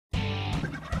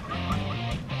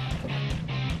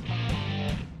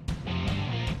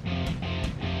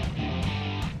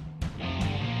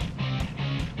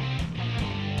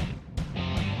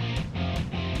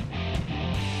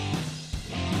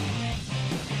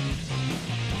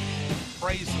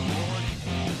Praise the Lord.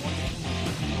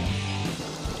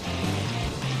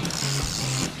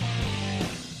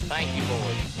 Thank you,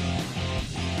 Lord.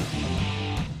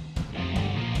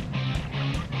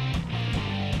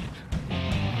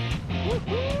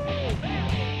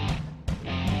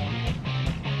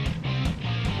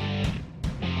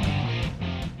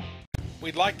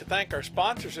 We'd like to thank our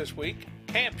sponsors this week: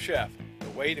 Camp Chef, the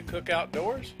way to cook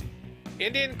outdoors;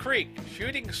 Indian Creek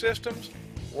Shooting Systems,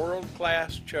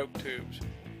 world-class choke tubes;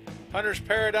 Hunter's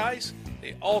Paradise,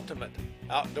 the ultimate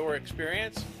outdoor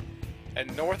experience;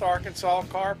 and North Arkansas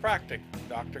Chiropractic,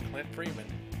 Dr. Clint Freeman;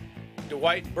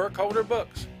 Dwight Burkholder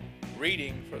Books,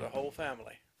 reading for the whole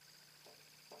family.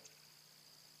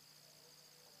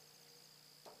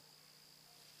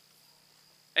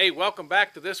 Hey, welcome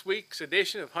back to this week's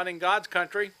edition of Hunting God's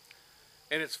Country.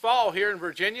 And it's fall here in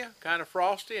Virginia, kind of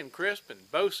frosty and crisp,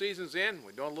 and bow season's in.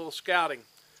 We're doing a little scouting.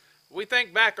 We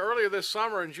think back earlier this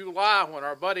summer in July when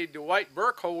our buddy Dwight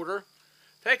Burkholder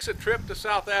takes a trip to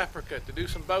South Africa to do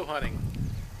some bow hunting.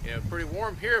 You know, pretty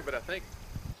warm here, but I think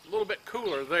a little bit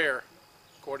cooler there,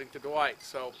 according to Dwight.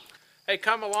 So, hey,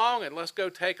 come along and let's go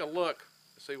take a look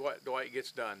to see what Dwight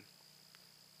gets done.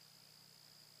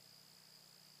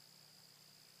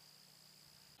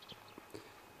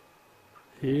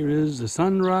 Here is the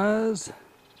sunrise.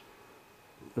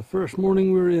 The first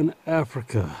morning we're in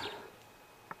Africa.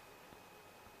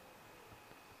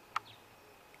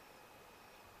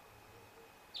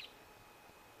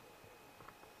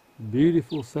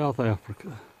 Beautiful South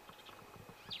Africa.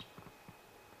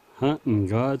 Hunting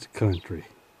God's country.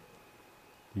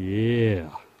 Yeah.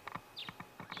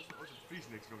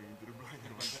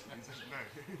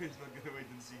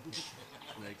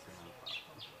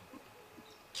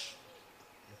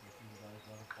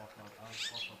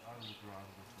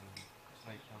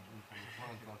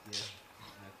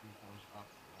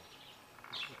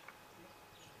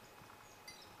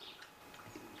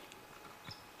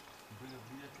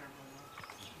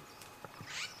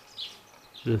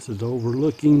 This is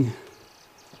overlooking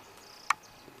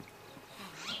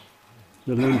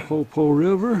the Limpopo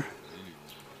River,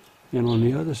 and on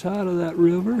the other side of that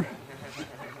river,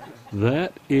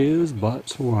 that is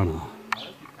Botswana,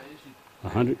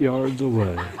 100 yards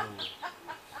away.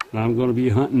 And I'm going to be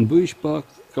hunting bushbuck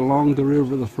along the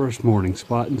river the first morning,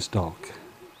 spot and stalk.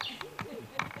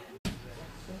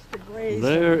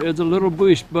 There is a little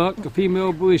bushbuck, a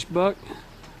female bushbuck.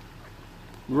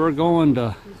 We're going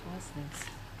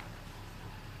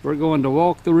to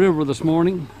walk the river this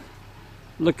morning,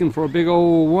 looking for a big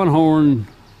old one-horn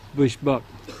bushbuck.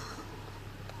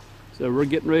 So we're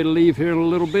getting ready to leave here in a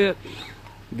little bit.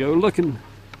 Go looking.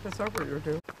 That's what you're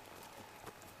doing.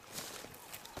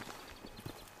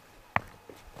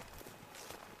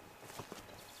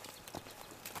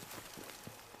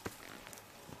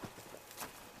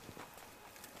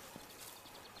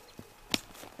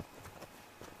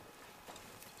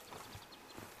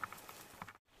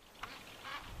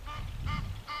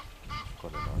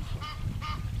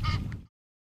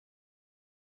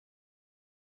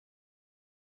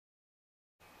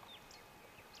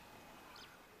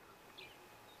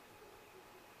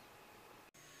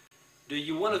 Do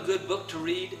you want a good book to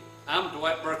read? I'm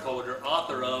Dwight Burkholder,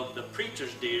 author of The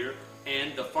Preacher's Deer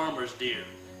and The Farmer's Deer.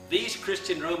 These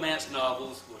Christian romance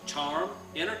novels will charm,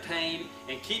 entertain,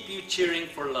 and keep you cheering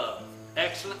for love.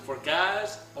 Excellent for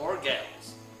guys or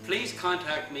gals. Please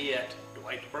contact me at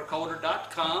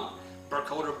dwightburkholder.com,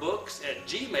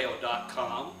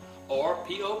 burkholderbooks@gmail.com, or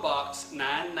P.O. Box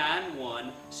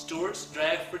 991, Stewart's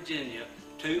Draft, Virginia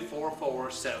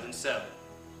 24477.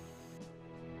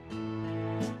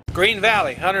 Green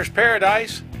Valley Hunter's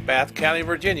Paradise, Bath County,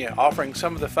 Virginia, offering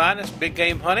some of the finest big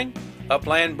game hunting,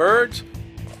 upland birds,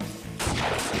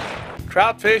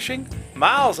 trout fishing,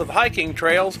 miles of hiking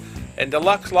trails, and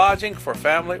deluxe lodging for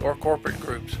family or corporate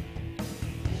groups.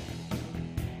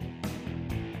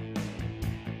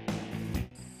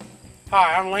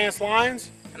 Hi, I'm Lance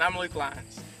Lyons, And I'm Luke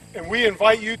Lyons. and we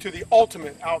invite you to the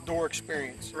ultimate outdoor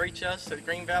experience. Reach us at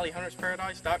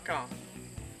greenvalleyhuntersparadise.com.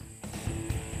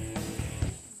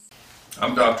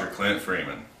 I'm Dr. Clint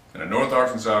Freeman, and at North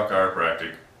Arkansas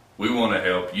Chiropractic, we want to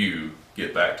help you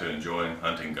get back to enjoying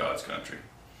hunting God's country.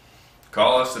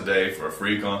 Call us today for a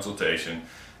free consultation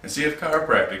and see if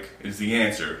chiropractic is the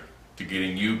answer to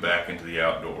getting you back into the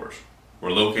outdoors.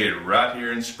 We're located right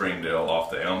here in Springdale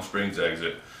off the Elm Springs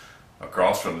exit,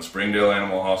 across from the Springdale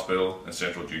Animal Hospital and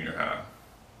Central Junior High.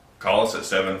 Call us at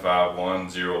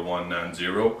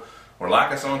 751-0190 or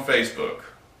like us on Facebook.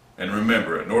 And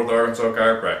remember, at North Arkansas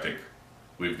Chiropractic,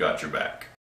 we've got your back.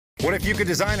 What if you could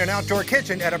design an outdoor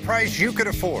kitchen at a price you could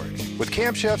afford? With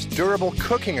Camp Chef's durable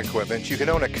cooking equipment, you can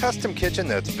own a custom kitchen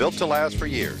that's built to last for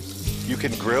years. You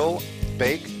can grill,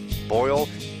 bake, boil,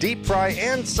 deep fry,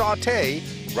 and saute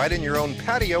right in your own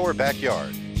patio or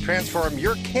backyard. Transform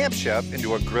your Camp Chef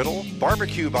into a griddle,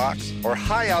 barbecue box, or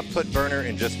high-output burner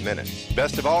in just minutes.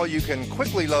 Best of all, you can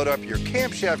quickly load up your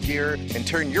Camp Chef gear and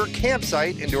turn your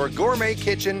campsite into a gourmet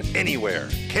kitchen anywhere.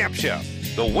 Camp Chef,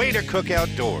 the way to cook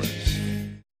outdoors.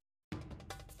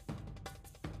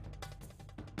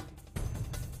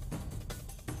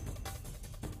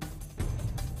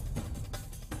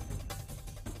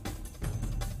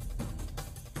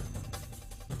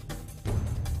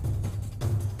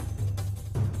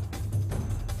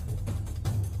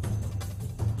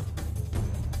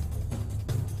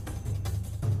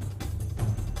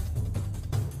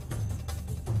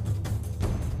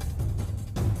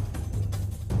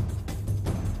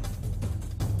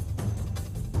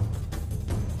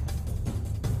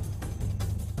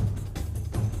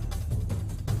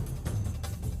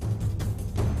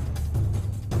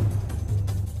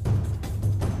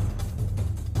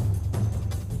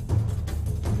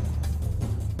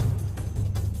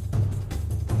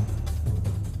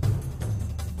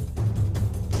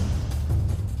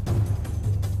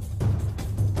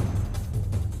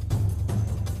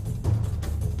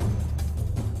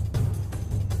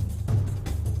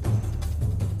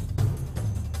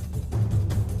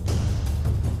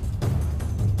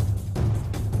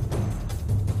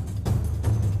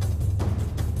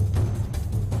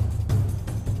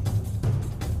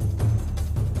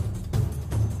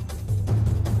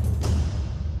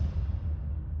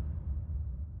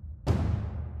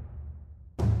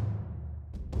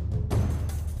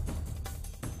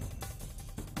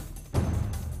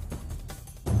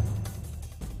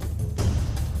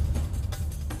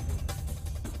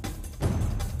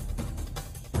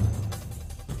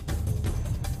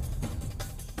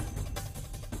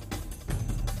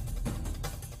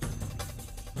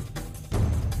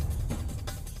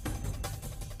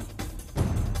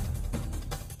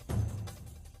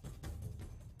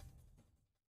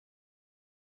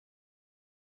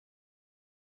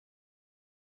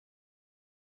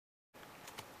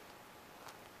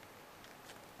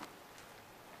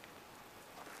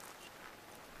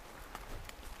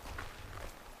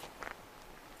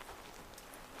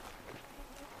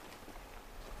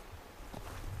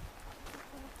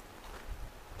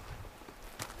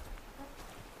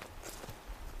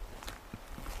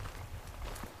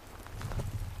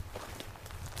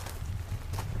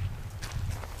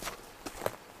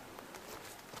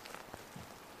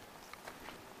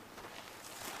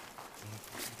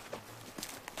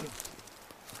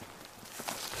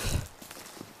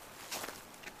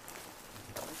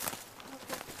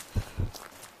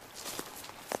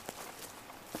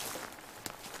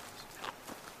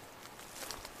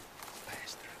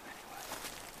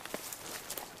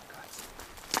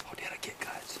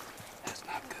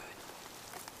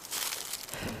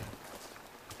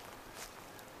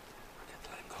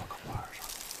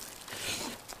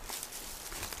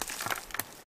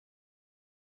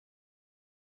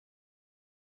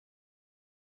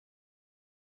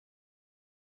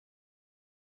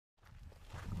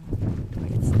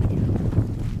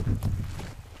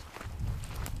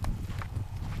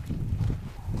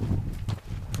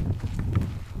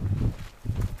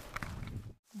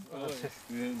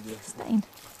 Stain.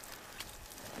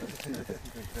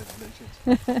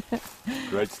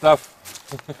 Great stuff.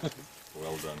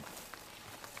 Well done.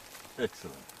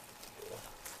 Excellent.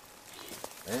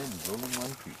 And it's all in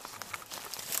one piece.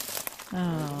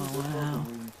 Oh, wow.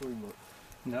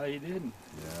 No, you didn't.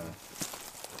 Yeah.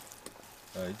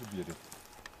 It's a beauty.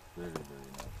 Very, very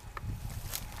nice.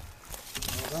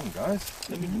 Well done, guys.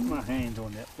 Let me get my hands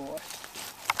on that boy.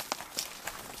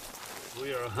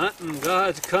 We are hunting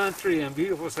God's country in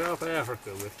beautiful South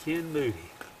Africa with Ken Moody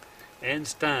and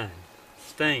Stain.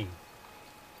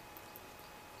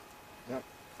 Yep.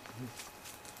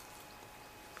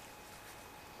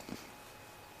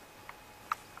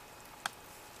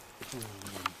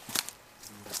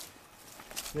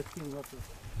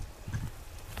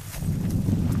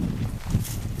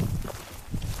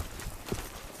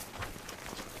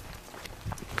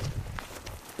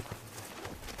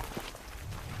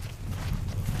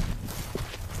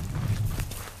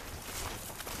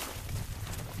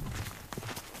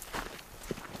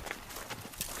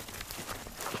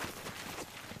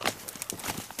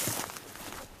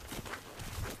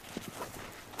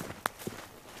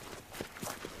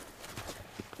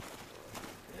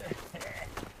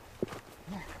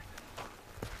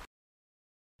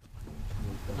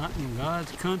 Hunting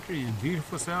God's country in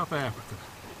beautiful South Africa.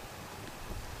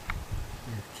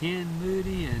 Ken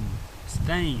Moody and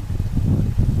Stain.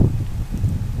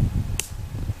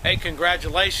 Hey,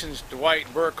 congratulations, Dwight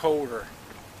Burkholder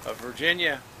of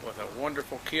Virginia, with a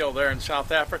wonderful kill there in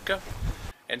South Africa.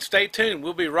 And stay tuned,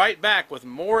 we'll be right back with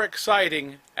more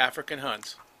exciting African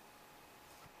hunts.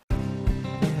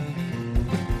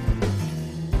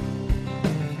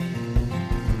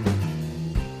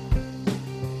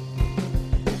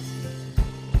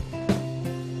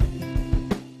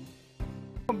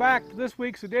 Welcome back to this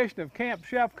week's edition of Camp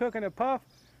Chef Cooking and Puff.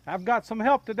 I've got some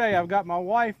help today. I've got my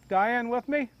wife Diane with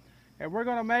me, and we're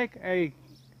going to make a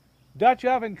Dutch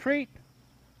oven treat,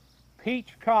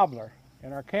 peach cobbler,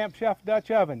 in our Camp Chef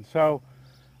Dutch oven. So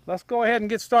let's go ahead and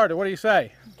get started. What do you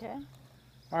say? Okay.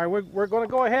 All right, we're going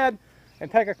to go ahead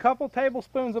and take a couple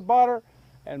tablespoons of butter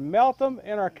and melt them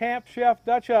in our Camp Chef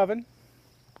Dutch oven.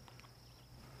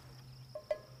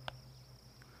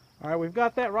 All right, we've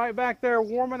got that right back there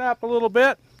warming up a little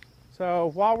bit.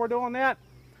 So while we're doing that,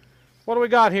 what do we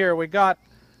got here? We got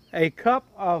a cup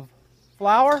of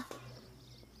flour,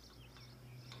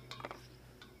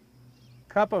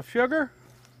 cup of sugar,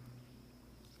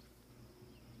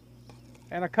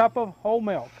 and a cup of whole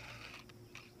milk.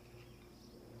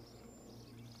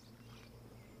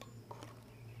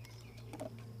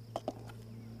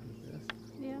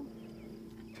 Yeah.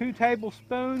 2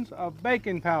 tablespoons of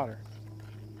baking powder.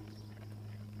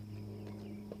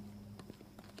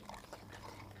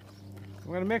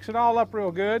 We're going to mix it all up real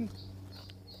good.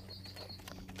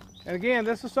 And again,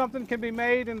 this is something that can be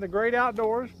made in the great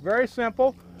outdoors. Very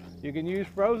simple. You can use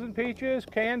frozen peaches,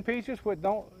 canned peaches, which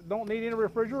don't need any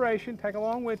refrigeration. Take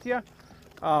along with you.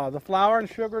 The flour and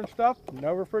sugar and stuff,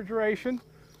 no refrigeration.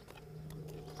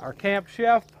 Our Camp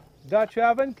Chef Dutch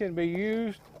oven can be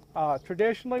used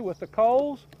traditionally with the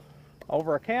coals,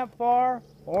 over a campfire,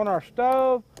 on our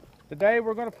stove. Today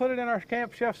we're going to put it in our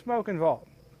Camp Chef smoking vault.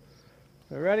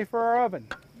 We're ready for our oven.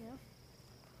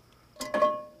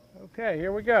 Yeah. Okay,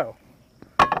 here we go.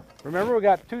 Remember, we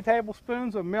got 2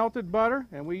 tablespoons of melted butter,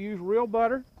 and we use real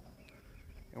butter.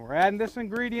 And we're adding this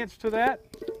ingredients to that.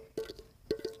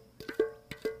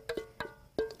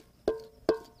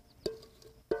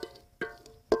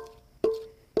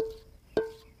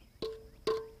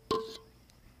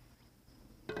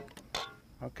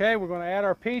 Okay, we're going to add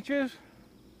our peaches.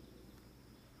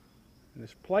 And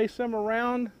just place them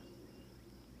around.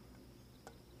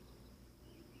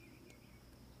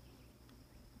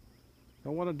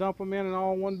 Don't want to dump them in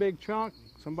all one big chunk.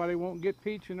 Somebody won't get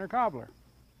peach in their cobbler.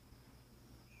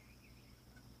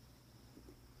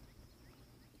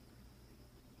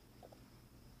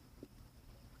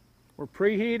 We're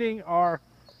preheating our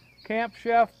Camp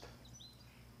Chef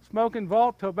smoking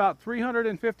vault to about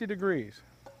 350 degrees.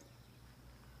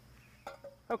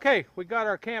 Okay, we got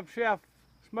our Camp Chef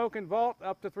smoking vault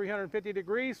up to 350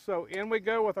 degrees, so in we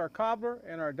go with our cobbler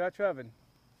and our Dutch oven.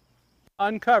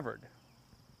 Uncovered.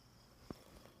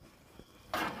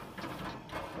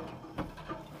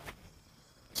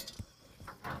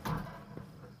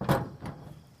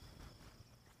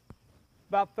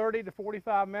 About 30 to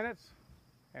 45 minutes,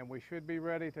 and we should be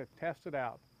ready to test it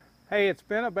out. Hey, it's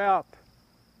been about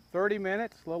 30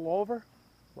 minutes, a little over.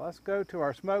 Let's go to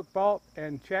our smoke vault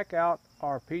and check out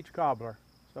our peach cobbler.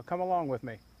 So come along with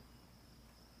me.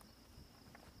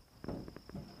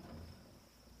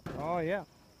 Oh yeah,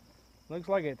 looks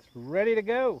like it's ready to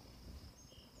go.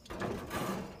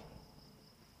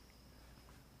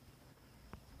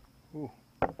 Ooh,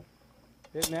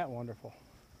 isn't that wonderful?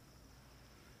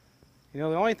 You know,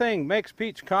 the only thing makes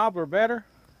peach cobbler better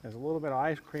is a little bit of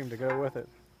ice cream to go with it.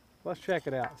 Let's check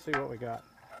it out, see what we got.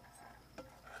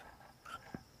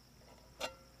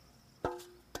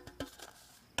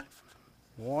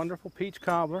 Wonderful peach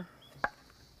cobbler.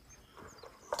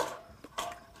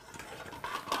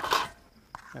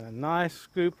 And a nice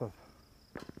scoop of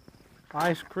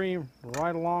ice cream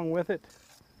right along with it.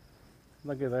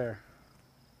 Look at there.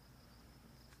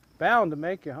 Bound to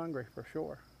make you hungry for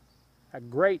sure. A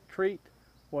great treat,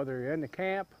 whether you're in the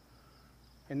camp,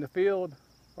 in the field,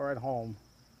 or at home.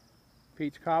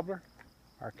 Peach cobbler,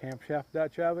 our Camp Chef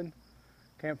Dutch oven,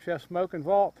 Camp Chef smoking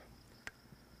vault.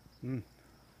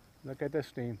 Look at this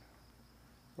steam.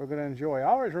 We're going to enjoy. I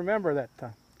always remember that,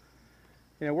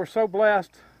 you know, we're so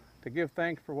blessed to give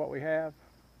thanks for what we have,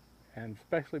 and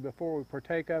especially before we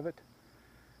partake of it,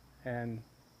 and,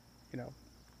 you know,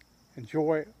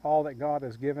 enjoy all that God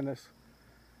has given us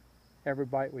every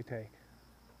bite we take.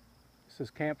 This is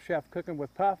Camp Chef Cooking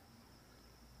with Puff.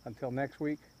 Until next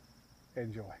week,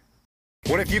 enjoy.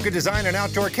 What if you could design an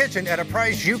outdoor kitchen at a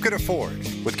price you could afford?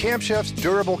 With Camp Chef's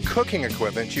durable cooking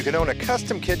equipment, you can own a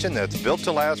custom kitchen that's built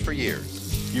to last for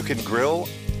years. You can grill,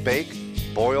 bake,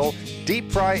 boil,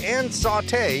 deep fry, and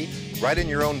saute right in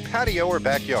your own patio or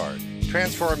backyard.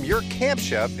 Transform your Camp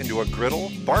Chef into a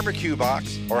griddle, barbecue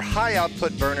box, or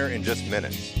high-output burner in just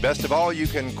minutes. Best of all, you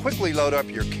can quickly load up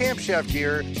your Camp Chef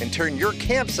gear and turn your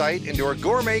campsite into a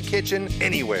gourmet kitchen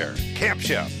anywhere. Camp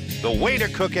Chef, the way to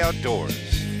cook outdoors.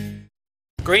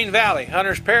 Green Valley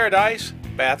Hunter's Paradise,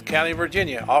 Bath County,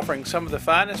 Virginia, offering some of the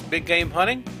finest big game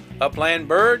hunting, upland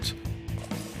birds,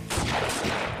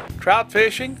 trout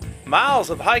fishing, miles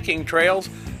of hiking trails,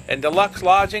 and deluxe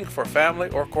lodging for family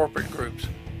or corporate groups.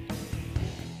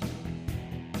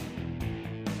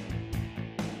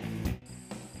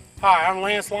 Hi, I'm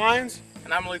Lance Lyons,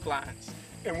 And I'm Luke Lyons.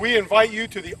 and we invite you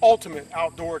to the ultimate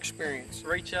outdoor experience.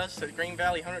 Reach us at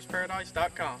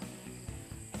greenvalleyhuntersparadise.com.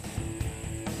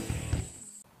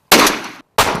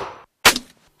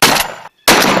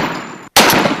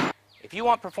 If you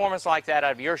want performance like that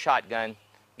out of your shotgun,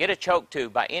 get a choke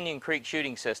tube by Indian Creek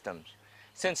Shooting Systems.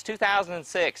 Since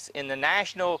 2006, in the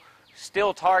National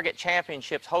Steel Target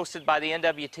Championships hosted by the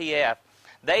NWTF,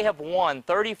 they have won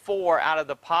 34 out of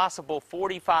the possible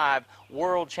 45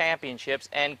 world championships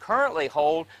and currently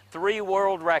hold 3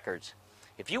 world records.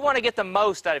 If you want to get the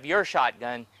most out of your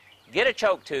shotgun, get a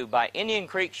choke tube by Indian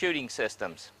Creek Shooting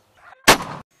Systems.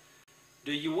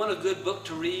 Do you want a good book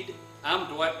to read? I'm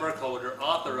Dwight Burkholder,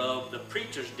 author of The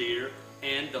Preacher's Deer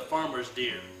and The Farmer's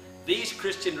Deer. These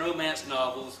Christian romance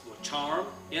novels will charm,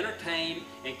 entertain,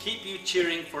 and keep you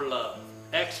cheering for love.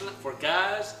 Excellent for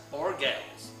guys or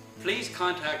gals. Please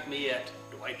contact me at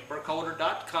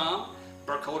dwightburkholder.com,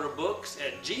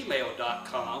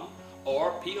 burkholderbooks@gmail.com,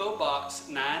 or P.O. Box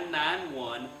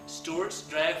 991, Stewart's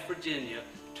Draft, Virginia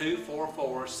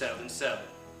 24477.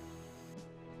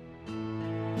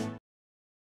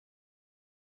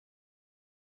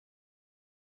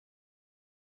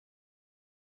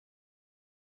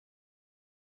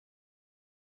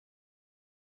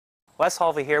 Wes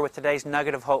Hulvey here with today's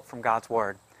nugget of hope from God's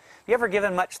Word. Have you ever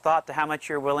given much thought to how much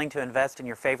you're willing to invest in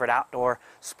your favorite outdoor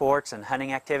sports and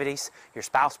hunting activities? Your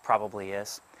spouse probably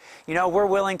is. You know, we're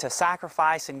willing to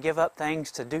sacrifice and give up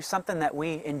things to do something that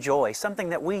we enjoy, something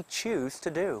that we choose to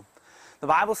do. The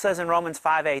Bible says in Romans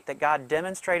 5:8 that God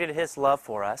demonstrated His love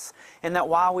for us, and that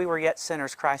while we were yet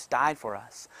sinners, Christ died for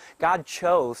us. God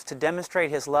chose to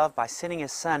demonstrate His love by sending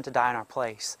His Son to die in our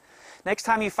place. Next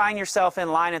time you find yourself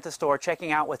in line at the store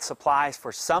checking out with supplies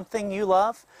for something you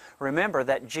love, remember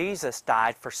that Jesus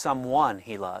died for someone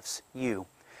He loves, you.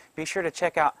 Be sure to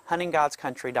check out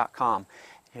huntinggodscountry.com.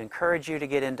 I encourage you to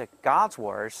get into God's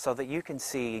Word so that you can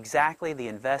see exactly the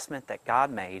investment that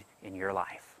God made in your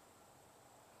life.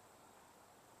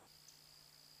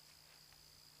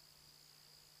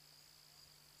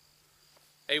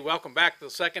 Hey, welcome back to the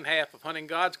second half of Hunting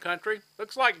God's Country.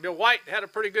 Looks like Dwight had a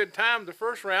pretty good time the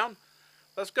first round.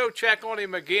 Let's go check on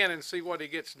him again and see what he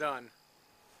gets done.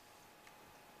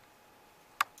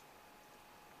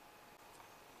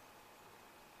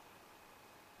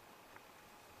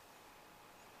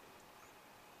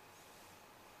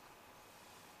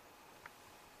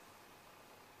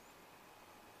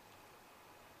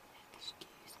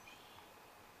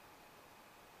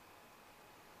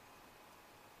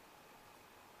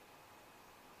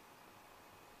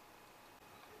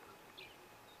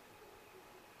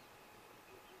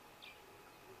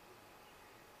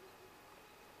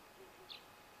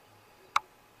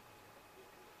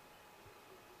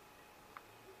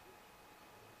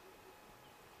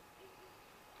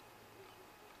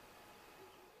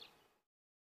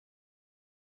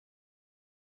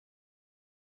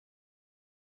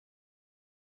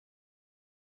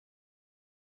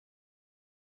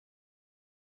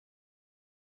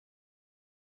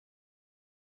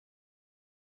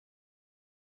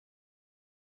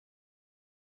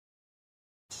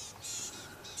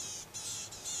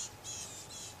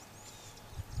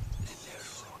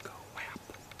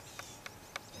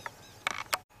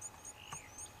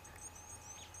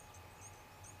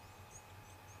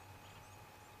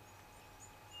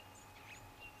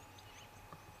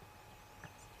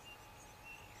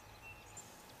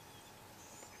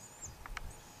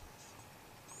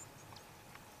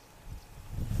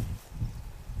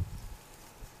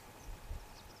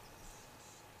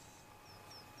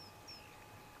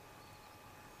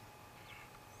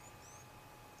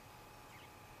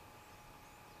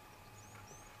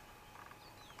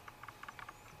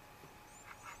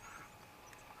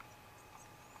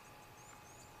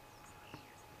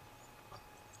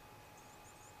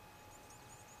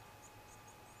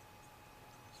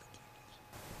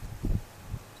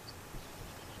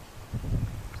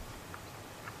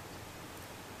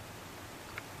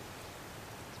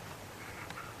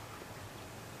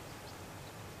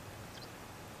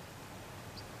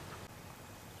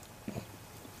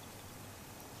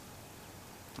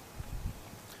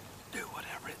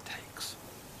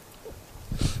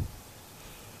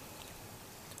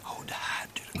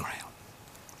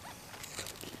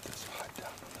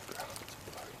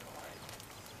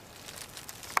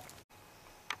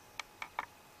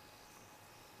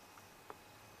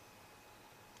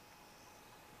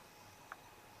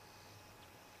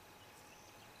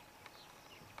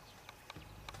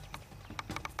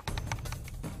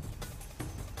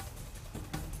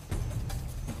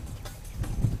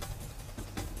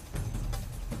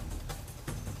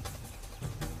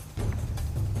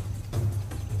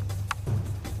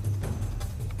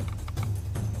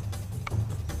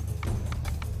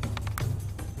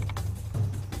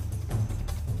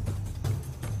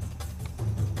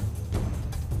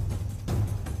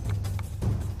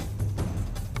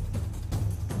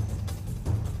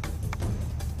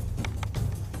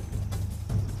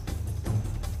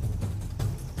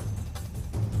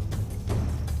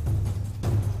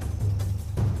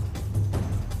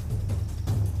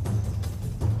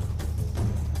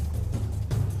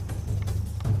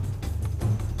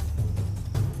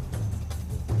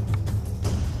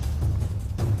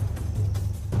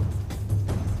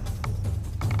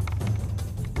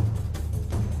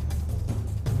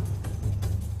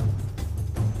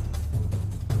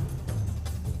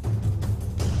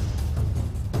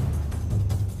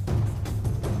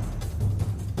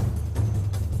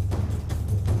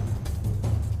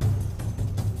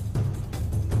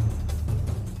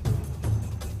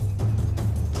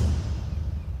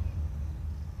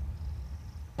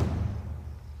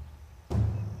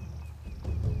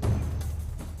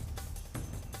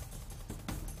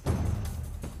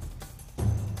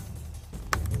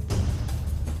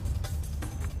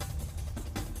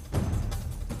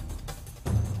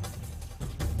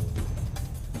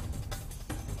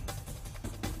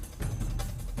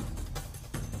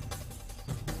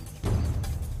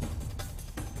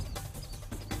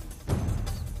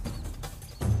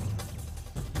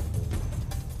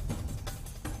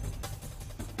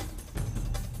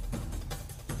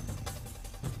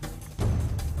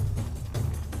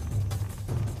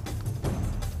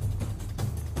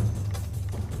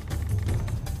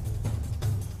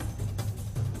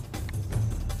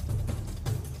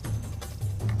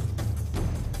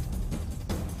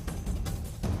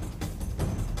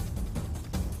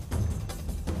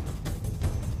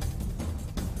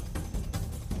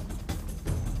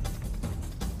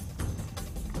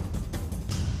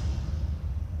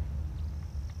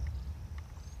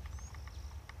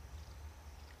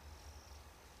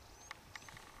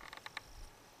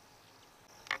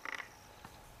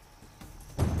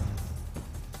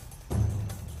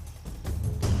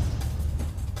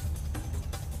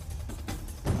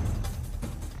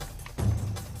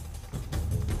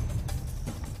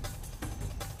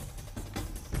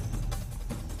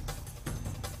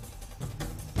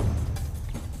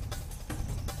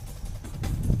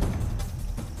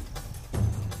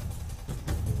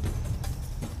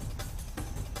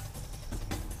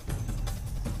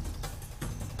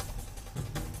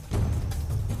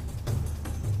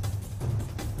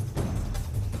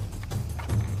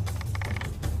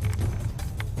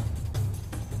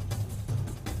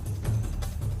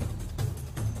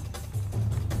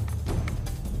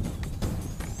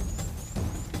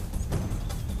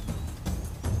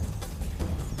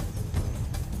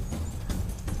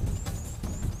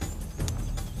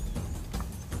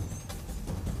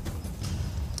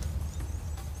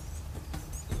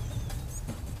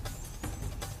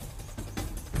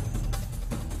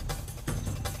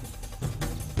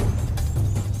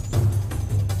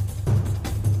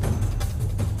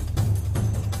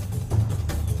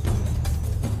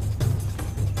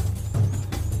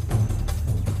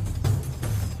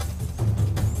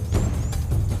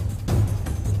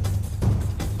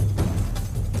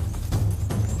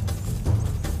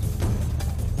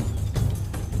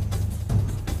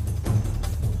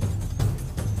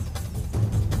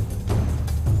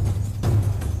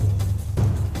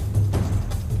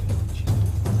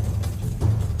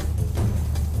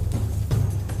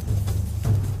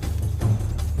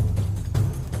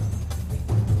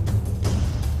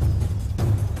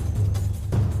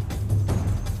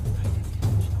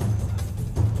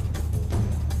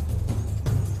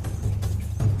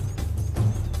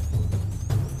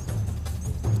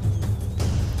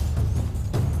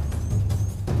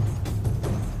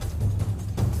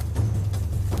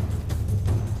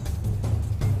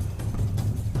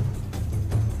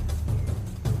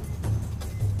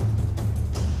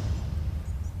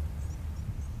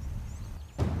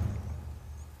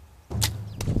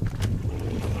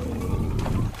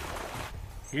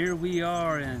 Here we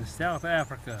are in South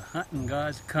Africa, hunting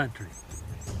God's country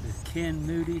with Ken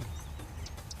Moody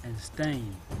and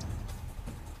Stain.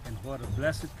 And what a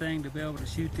blessed thing to be able to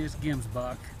shoot this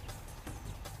Gemsbok.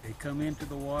 They come into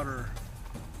the water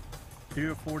 3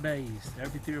 or 4 days,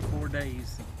 every 3 or 4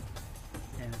 days.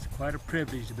 And it's quite a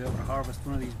privilege to be able to harvest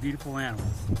one of these beautiful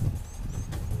animals.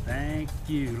 Thank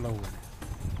you, Lord,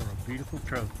 for a beautiful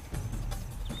trophy.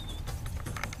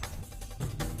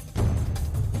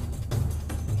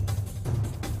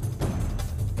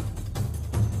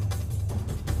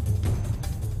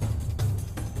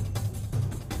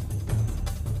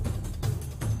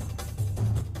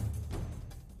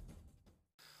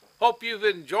 Hope you've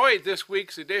enjoyed this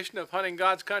week's edition of Hunting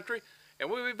God's Country,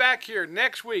 and we'll be back here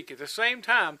next week at the same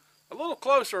time, a little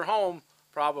closer home,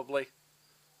 probably.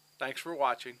 Thanks for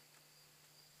watching.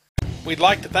 We'd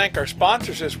like to thank our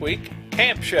sponsors this week: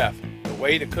 Camp Chef, the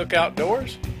way to cook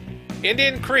outdoors;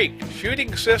 Indian Creek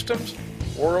Shooting Systems,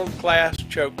 world-class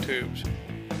choke tubes;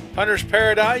 Hunter's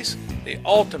Paradise, the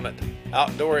ultimate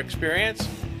outdoor experience;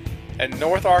 and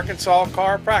North Arkansas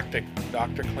Chiropractic,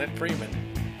 Dr. Clint Freeman;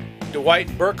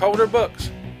 Dwight Burkholder Books,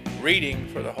 reading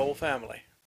for the whole family.